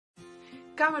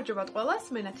გამარჯობათ ყველას,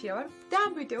 მე ნათია ვარ და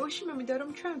ამ ვიდეოში მე მინდა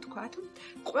რომ ჩვენ ვთქვათ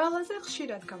ყველაზე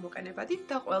ხშირად გამოყენებადი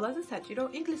და ყველაზე საჭირო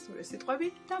ინგლისური სიტყვები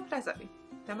და ფრაზები.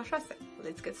 დამაშვასე,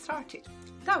 let's get started.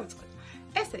 დავიწყოთ.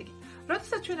 ესე იგი,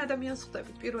 როდესაც ჩვენ ადამიანს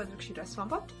ხვდებით პირველ რიგში რას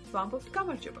ვამბობთ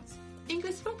გამარჯობას.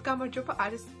 ინგლისურად გამარჯობა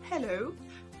არის hello.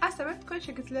 ასევე თქვენ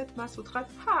შეგიძლიათ მას უთხრათ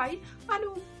hi, ანუ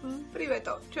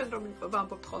priveto. ჩვენ რომ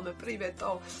ვამბობთ ხოლმე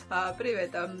priveto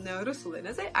რუსულ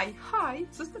ენაზე, აი hi,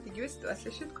 ზუსტად იგივე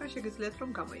სიტუაციაში თქვენ შეგიძლიათ რომ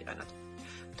გამოიყენოთ.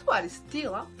 თუ არის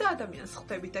დილა და ადამიანს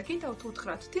ხვდებით და გინდათ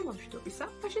უთხრათ დილა მშვიდობისა,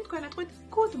 მაშინ თქვენ ეთქვით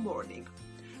good morning.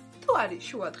 თუ არის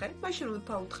შუადღე, მაშინ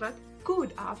უნდა უთხრათ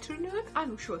good afternoon,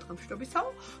 ანუ შუადღე მშვიდობისაო,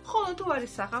 ხოლო თუ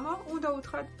არის საღამო, უნდა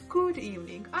უთხრათ good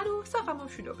evening, ანუ საღამო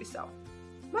მშვიდობისაო.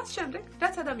 მას შემდეგ,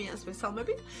 რაც ადამიანს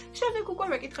ვესალმებით, შემდეგ უკვე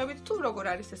ვეკითხებით თუ როგორ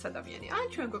არის ეს ადამიანი, ან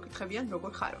ჩვენ გვეკითხებიან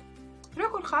როგორ ხარო.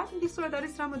 როგორ ხარ? ინგლისურად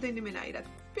არის რამოდენიმენაირად.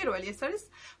 პირველი ეს არის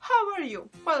how are you?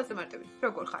 ყველაზე მარტივი,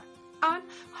 როგორ ხარ? ან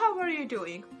how are you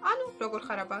doing? ანუ როგორ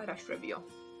ხარ აბა, რა შვრებიო?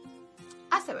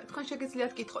 ასევე თქვენ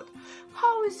შეგიძლიათ გითხოთ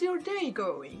how is your day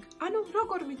going? ანუ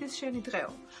როგორ მიდის შენი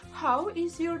დღეო? How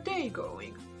is your day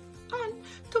going? ან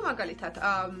თუ მაგალითად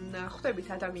ხვდებით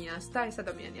ადამიანს და ეს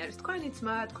ადამიანი არის თქვენი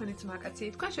ძმა, თქვენი ძმაკაცი,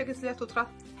 თქვენ შეგიძლიათ უთხრათ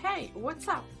hey, what's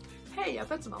up? Hey,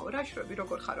 აბა ძმაო, რა შვრები,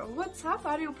 როგორ ხარო? What's up?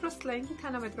 არის უფრო სლენგი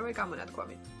თანამედროვე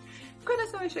გამონათქვამი. თქვენ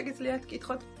ასევე შეგიძლიათ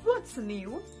გითხოთ what's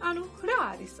new? ანუ რა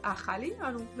არის ახალი?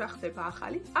 ანუ რა ხდება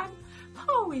ახალი? ან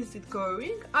how is it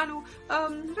going? ანუ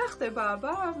რა ხდება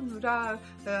აბა?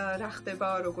 რა ხდება,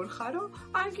 როგორ ხარო?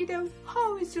 ან კიდევ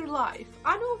how is your life?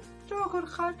 ანუ როგორ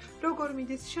ხარ, როგორ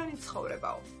მიდის შენი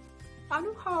ცხოვრებაო?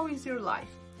 ანუ how is your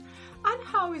life? ან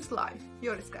how is life?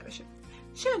 იორის გარეშე.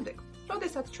 შემდეგ,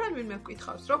 როდესაც ჩვენ ვინმე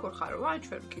გვკითხავს როგორ ხარო, ან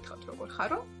ჩვენ ვკითხავთ როგორ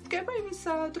ხარო, დგება იმის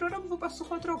დრო რომ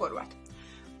ვუპასუხოთ როგორ ვართ.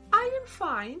 I am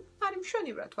fine, არის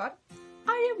მშვენივრად ვარ.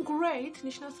 I am great,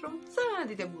 ნიშნავს რომ ძალიან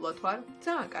დიდებულად ვარ,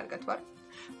 ძალიან კარგად ვარ.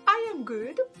 I am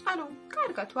good, ანუ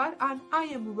კარგად ვარ, ან I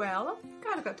am well,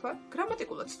 კარგად ვარ.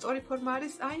 გრამატიკულად სწორი ფორმა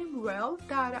არის I am well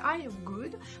და არა I am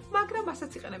good, მაგრამ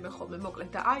ასაც იყენებენ ხოლმე მოკლედ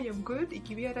და I am good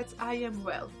იგივეა რაც I am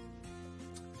well.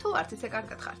 თუ არც ისე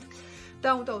კარგად ხართ და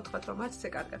უნდა უთხრათ რომ არც ისე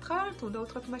კარგად ხართ, უნდა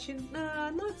უთხრათ მაშინ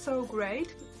not so great,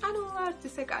 ანუ არც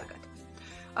ისე კარგად.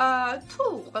 თუ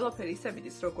ყველაფერი ისე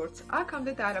მიდის როგორც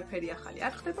აქამდე და არაფერი ახალი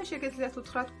არ ხდება, შეგიძლიათ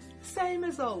უთხრათ same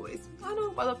as always, ანუ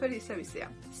ყველაფერი ისე ვისეა,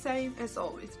 same as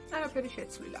always, არაფერი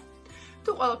შეცვლილა.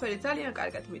 თუ ყველაფერი ძალიან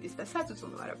კარგად მიდის და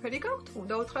საწუწუნო არაფერი გაქვთ,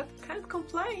 უნდა უთხრათ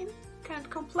can't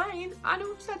complain, ანუ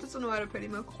საწუწუნო არაფერი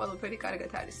მაქვს, ყველაფერი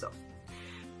კარგად არისო.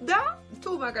 და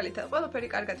თუ მაგალითად ყველაფერი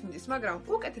კარგად მიდის, მაგრამ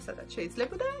უკეთესადაც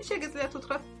შეიძლებოდა, შეგიძლიათ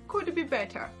უთხრათ could be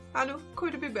better,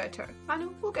 ანუ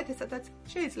უკეთესადაც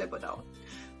შეიძლებოდაო.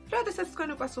 როდესაც თქვენ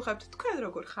უპასუხებთ თქვენ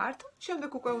როგორ ხართ,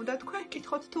 შემდეგ უკვე უნდა თქვენ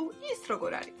გკითხოთ თუ ის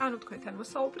როგორ არის, ანუ თქვენთან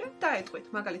მოსაუბრეთ და ეტყვით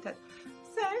მაგალითად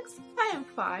thanks, I am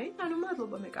fine, ანუ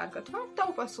მადლობა მე კარგად ვარ და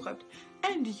უპასუხებთ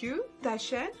and you, და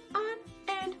შენ,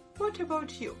 and what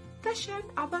about you? და შენ,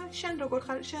 აბა შენ როგორ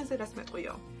ხარ, შენზე რას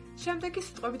მეტყვიო? შემდეგი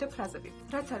სიტყვები და ფრაზები,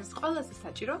 რაც არის ყველაზე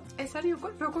საჭირო, ეს არის უკვე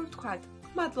როგორ ვთქვათ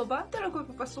მადლობა და როგორ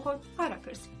ვუპასუხოთ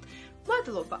არაფერს.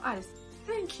 მადლობა არის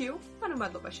thank you, ანუ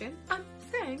მადლობა შენ, ან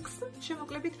thanks,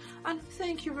 შემოკლებით, ან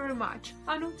thank you very much,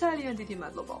 ანუ ძალიან დიდი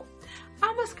მადლობაო.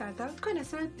 ამას გარდა, თქვენ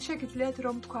ასევე შეგიძლიათ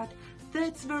რომ ვთქვათ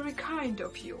that's very kind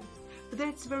of you.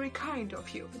 That's very kind of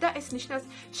you. და ეს ნიშნავს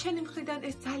შენი მხრიდან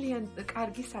ეს ძალიან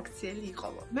კარგი საქციელი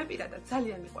იყოვო. მე პირადად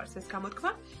ძალიან მიყვარს ეს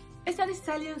გამოთქმა. ეს არის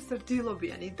ძალიან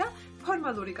სრდილობიანი და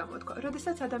ფორმალური გამოთქმა,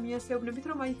 როდესაც ადამიანს ეუბნებით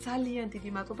რომ აი ძალიან დიდი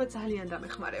მადლობა, ძალიან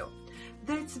დამეხმარეო.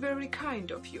 That's very kind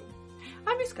of you.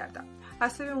 ამის გარდა,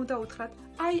 ასევე უნდა უთხრათ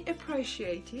I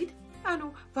appreciate it,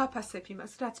 ანუ ვაფასებ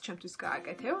იმას, რაც ჩემთვის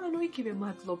გააკეთეო, ანუ იგივე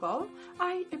მადლობაო,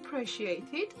 I appreciate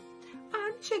it.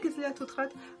 ან შეგიძლიათ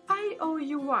უთხრათ I owe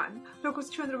you one, როგორც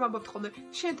ჩვენ რომ ვამბობთ ხოლმე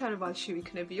შენთან ვალში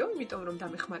ვიქნებიო, იმიტომ რომ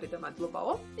დამეხმარე და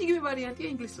მადლობაო. იგივე ვარიანტია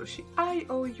ინგლისურში I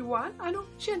owe you one, ანუ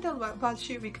შენთან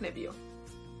ვალში ვიქნებიო.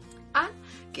 ან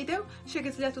კიდევ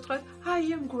შეგიძლიათ უთხრათ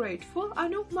I am grateful,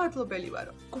 ანუ მადლობელი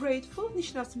ვარო. Grateful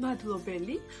ნიშნავს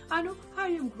მადლობელი, ანუ I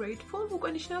am grateful უკვე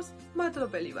ნიშნავს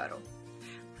მადლობელი ვარო.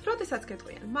 როდესაც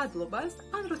გეტყვიან მადლობას,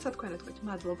 ან როცა თქვენ ეთქვით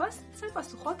მადლობას,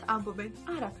 საპასუხოდ ამბობენ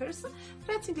არაფერს,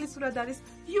 რაც ინგლისურად არის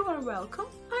you are welcome,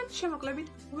 ან შემოკლებით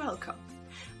welcome.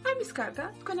 ამის გარდა,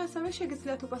 თქვენ ასევე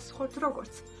შეგიძლიათ უპასუხოთ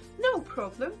როგორც no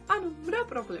problem, ანუ რა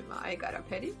პრობლემაა ეგ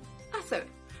არაფერი, ასევე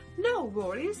no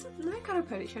worries, ეგ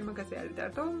არაფერი შენ მაგაზე არ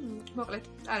ვიდარდო, მოკლედ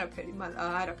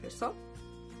არაფერსო.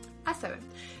 ასევე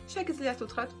შეგიძლიათ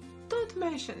უთხრათ don't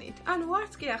mention it, ანუ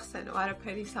არც კი ახსენო,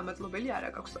 არაფერი სამადლობელი არ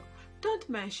აქვს. Don't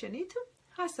mention it,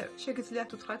 ასევე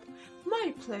შეგიძლიათ უთხრათ my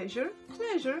pleasure,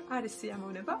 pleasure არის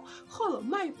სიამოვნება, ხოლო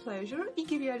my pleasure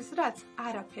იგივე არის რაც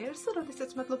არაფერს, როდესაც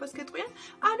მადლობას გეტყვიან,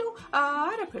 ანუ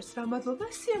არაფერს რა მადლობა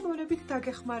სიამოვნებით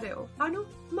დაგეხმარეო. ანუ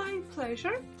my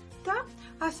pleasure და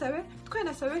ასევე თქვენ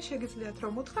ასევე შეგიძლიათ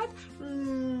რომ უთხრათ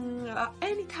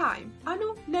anytime, ანუ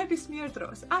ნებისმიერ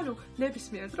დროს. ანუ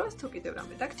ნებისმიერ დროს თუ კიდევ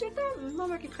რამე დაგჭირდა,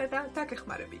 მომეკითხე და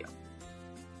დაგეხმარებიო.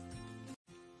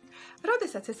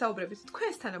 როდესაც ესაუბრებით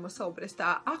თქვენსთან ამოსაუბრეს და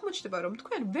აღმოჩნდება რომ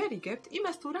თქვენ ვერ იგებთ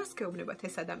იმას თუ რას გეუბნებათ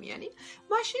ეს ადამიანი,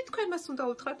 მაშინ თქვენ მას უნდა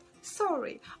უთხრათ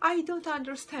sorry, I don't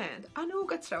understand. ანუ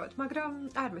უკაცრავად, მაგრამ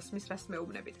არ მესმის რას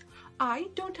მეუბნებით. I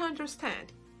don't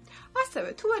understand. ასევე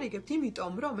თუ არ იგებთ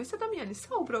იმიტომ რომ ეს ადამიანი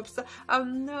საუბრობს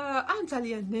ან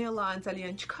ძალიან ნელა, ან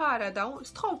ძალიან ჩქარა და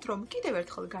სთხოვთ რომ კიდევ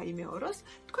ერთხელ გაიმეოროს,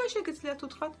 თქვენ შეგიძლიათ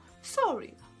უთხრათ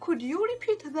sorry, could you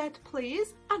repeat that please?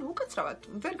 ანუ უკაცრავად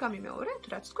ვერ გამიმეორებთ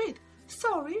რაც თქვით.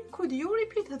 Sorry, could you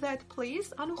repeat that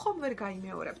please? ანუ ხომ ვერ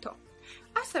გაიმეორებთო.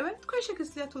 ასევე თქვენ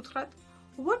შეგიძლიათ უთხრათ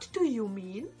what do you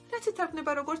mean? რაც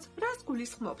ითარგმნება როგორც რას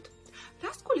გულისხმობთ.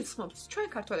 რას გულისხმობთ? ჩვენ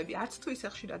ქართველები არც თუ ისე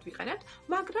ხშირად ვიყენებთ,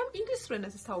 მაგრამ ინგლისურ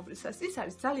ენაზე საუბრისას ის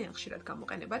არის ძალიან ხშირად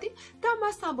გამოყენებადი და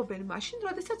მას ამბობენ მაშინ,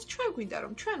 როდესაც ჩვენ გვინდა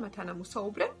რომ ჩვენ მათთან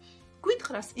ამოსაუბრებ,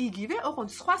 გვითხრას იგივე,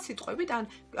 ოღონდ სხვა სიტყვებით,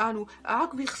 ანუ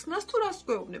აგვიხსნას თუ რას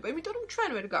გვეუბნება, იმიტომ რომ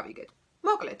ჩვენ ვერ გავიგეთ.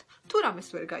 მოკლედ, თუ რამეს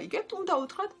ვერ გაიგებთ, უნდა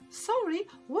უთხრათ sorry,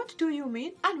 what do you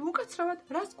mean? ანუ უკაცრავად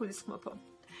რას გულისხმობო.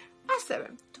 ასევე,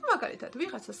 თუ მაგალითად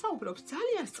ვიღაცა საუბრობს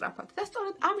ძალიან სწრაფად და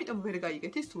სწორედ ამიტომ ვერ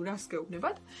გაიგეთ ის თუ რას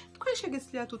გეუბნებათ, თქვენ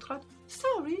შეგიძლიათ უთხრათ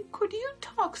sorry, could you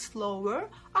talk slower?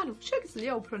 ანუ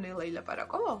შეგიძლია უფრო ნელა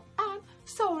ილაპარაკო? ან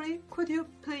sorry, could you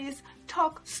please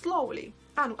talk slowly?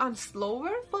 ანუ ან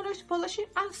slower, ბოლოში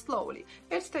ან slowly.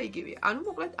 ეს და იგივე. ანუ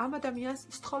მოკლედ ამ ადამიანს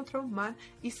სთხოვთ რომ მან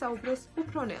ისაუბროს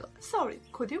უფრო ნელა. Sorry,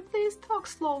 could you please talk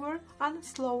slower and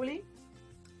slowly?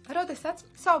 როდესაც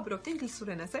საუბრობთ ინგლისურ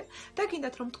ენაზე და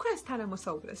გინდათ რომ თქვენს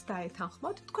თანამოსაუბრეს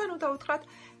დაეთანხმოთ, თქვენ უნდა უთხრათ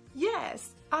yes,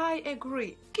 I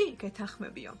agree. კი,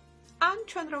 გეთანხმებიო. ან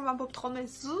ჩვენ რომ ვამბობთ ხოლმე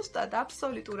ზუსტად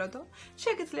აბსოლუტურადო,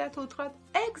 შეგიძლიათ უთხრათ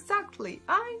exactly.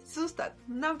 აი, ზუსტად,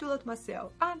 ნამდვილად მასეაო.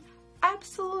 ან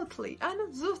absolutely. ანუ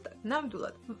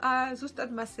ზუსტად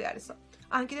მასე არისო.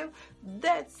 ან კიდევ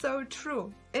that's so true.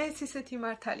 ეს ისეთი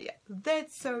მართალია.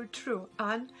 That's so true.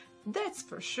 ან that's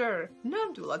for sure.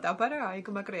 ნამდვილად აბარა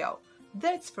აიგმაგრეაო.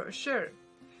 That's for sure.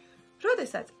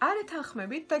 როდესაც არ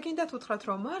ეთანხმებით და გინდათ უთხრათ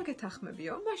რომ არ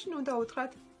გეთანხმებიო, მაშინ უნდა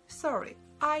უთხრათ sorry,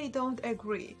 I don't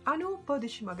agree. ანუ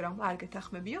ბოდიში მაგრამ არ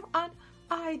გეთანხმებიო, ან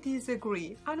I disagree.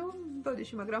 ანუ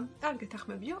ბოდიში მაგრამ არ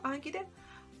გეთანხმებიო, ან კიდევ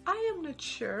I am not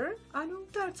sure. ანუ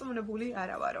დარწმუნებული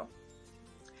არა ვარო.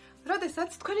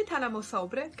 როდესაც თქვენი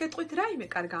თანამოსაუბრე გეტყვით რაიმე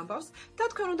კარგ ამბავს და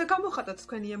თქვენ უნდა გამოხატოთ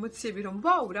თქვენი ემოციები რომ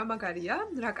ვაუ რა მაგარია,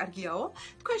 რა კარგიაო,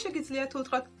 თქვენ შეგიძლიათ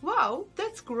უთხრათ wow,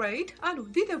 that's great, ანუ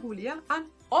დიდებულია, ან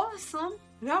awesome,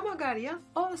 რა მაგარია,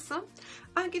 awesome,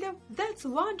 ან კიდევ that's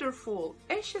wonderful,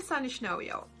 ეს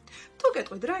შესანიშნავიაო. თუ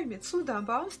გეტყვით რაიმე ცუდ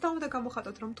ამბავს და უნდა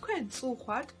გამოხატოთ რომ თქვენ წულ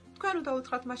ხართ, თქვენ უნდა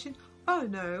უთხრათ მაშინ oh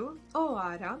no, oh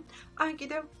არა, ან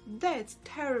კიდევ that's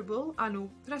terrible, ანუ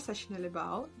რა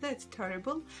საშინელებაო, that's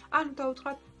terrible, ანუ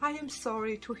დაუთხრათ I am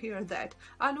sorry to hear that,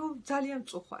 ანუ ძალიან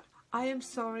წუხარ, I am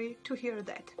sorry to hear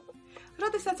that.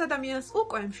 როდესაც ადამიანს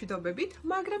უკვე მშვიდობებით,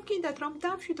 მაგრამ გინდათ რომ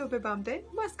დამშვიდობებამდე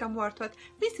მას გამოართვათ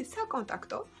მისი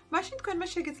საკონტაქტო, მაშინ თქვენ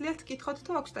მას შეგიძლიათ გკითხოთ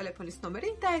თუ აქვს ტელეფონის ნომერი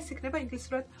და ეს იქნება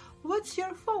ინგლისურად what's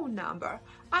your phone number?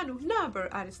 ანუ number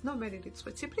არის ნომერი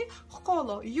რიცხვი ციფრი,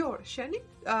 ხოლო your შენი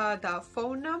და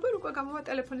phone number უკვე გამოვა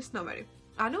ტელეფონის ნომერი.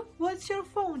 ანუ what's your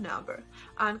phone number?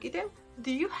 ან კიდევ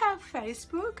do you have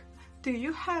Facebook? Do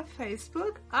you have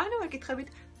Facebook? ანუ ეკითხებით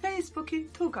Facebook-ი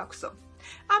თუ გაქვსო.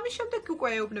 ამის შემდეგ უკვე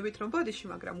ეუბნებით რომ ბოდიში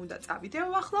მაგრამ უნდა წავიდეო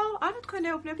ახლა, ანუ თქვენ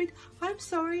ეუბნებით I'm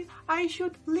sorry, I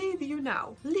should leave you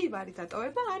now. Leave არის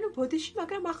დატოვება, ანუ ბოდიში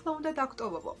მაგრამ ახლა უნდა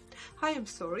დაგტოვებო. I am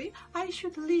sorry, I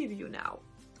should leave you now.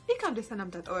 იქამდე სანამ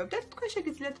დატოვებდეთ, თქვენ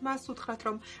შეგიძლიათ მას უთხრათ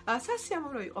რომ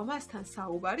სასიამოვნო იყო მასთან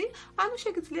საუბარი, ანუ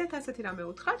შეგიძლიათ ასეთი რამე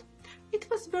უთხრათ It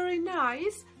was very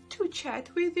nice to chat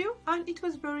with you and it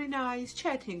was very nice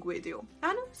chatting with you.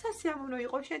 ანუ სასიამოვნო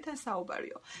იყო შენთან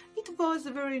საუბარიო. It was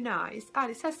very nice.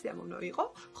 არის სასიამოვნო იყო,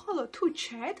 ხოლო to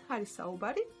chat არის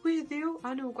საუბარი with you,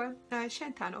 ანუ უკვე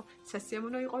შენთანო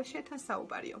სასიამოვნო იყო შენთან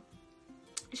საუბარიო.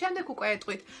 შემდეგ უკვე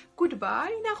ეტყვით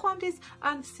goodbye, ნახვამდის,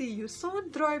 and see you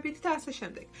soon, დროებით და ასე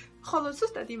შემდეგ. ხოლო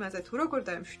ზუსტად იმაზე თუ როგორ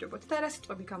დაემშვიდობოთ და რა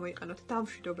სიტყვები გამოიყენოთ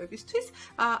დამშვიდობებისთვის,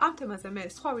 ამ თემაზე მე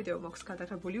სხვა ვიდეო მაქვს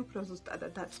გადაღებული უფრო ზუსტად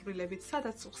დაწვრილებით,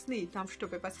 სადაც უხსნით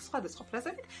დამშვიდობებას სხვადასხვა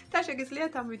ფრაზებით და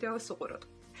შეგიძლიათ ამ ვიდეოს უყუროთ.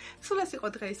 სულ ეს იყო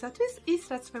დღეისათვის, ის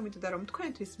რაც მე მინდოდა რომ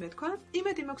თქვენთვის მეთქვა,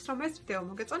 იმედი მაქვს რომ ეს ვიდეო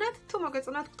მოგეწონათ, თუ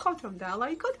მოგეწონათ გთხოვთ რომ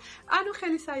დაალაიქოთ, ანუ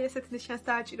ხელისაი ესეთ ნიშანს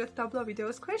დააჭიროთ დაბლა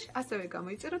ვიდეოს ქვეშ, ასევე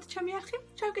გამოიწეროთ ჩემი არხი,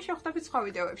 ჩვენ კი შევხვდებით სხვა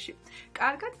ვიდეოებში.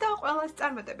 კარგად და ყველას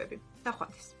წარმატებები.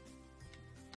 ნახვამდის.